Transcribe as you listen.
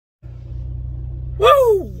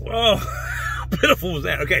how pitiful was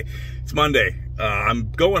that? Okay, it's Monday.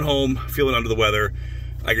 I'm going home, feeling under the weather.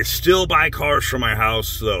 I can still buy cars from my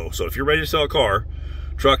house, though. So if you're ready to sell a car,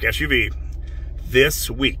 truck, SUV, this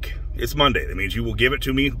week, it's Monday. That means you will give it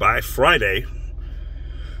to me by Friday.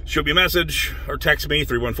 Shoot me a message or text me,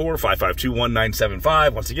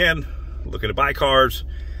 314-552-1975. Once again, looking to buy cars,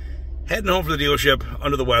 heading home from the dealership,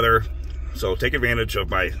 under the weather. So take advantage of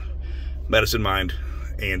my medicine mind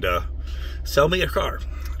and sell me a car,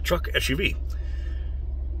 truck, SUV.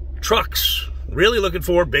 Trucks, really looking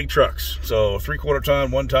for big trucks. So 3/4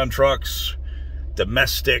 ton, 1 ton trucks,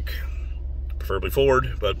 domestic, preferably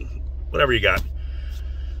Ford, but whatever you got.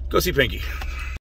 Go see Pinky.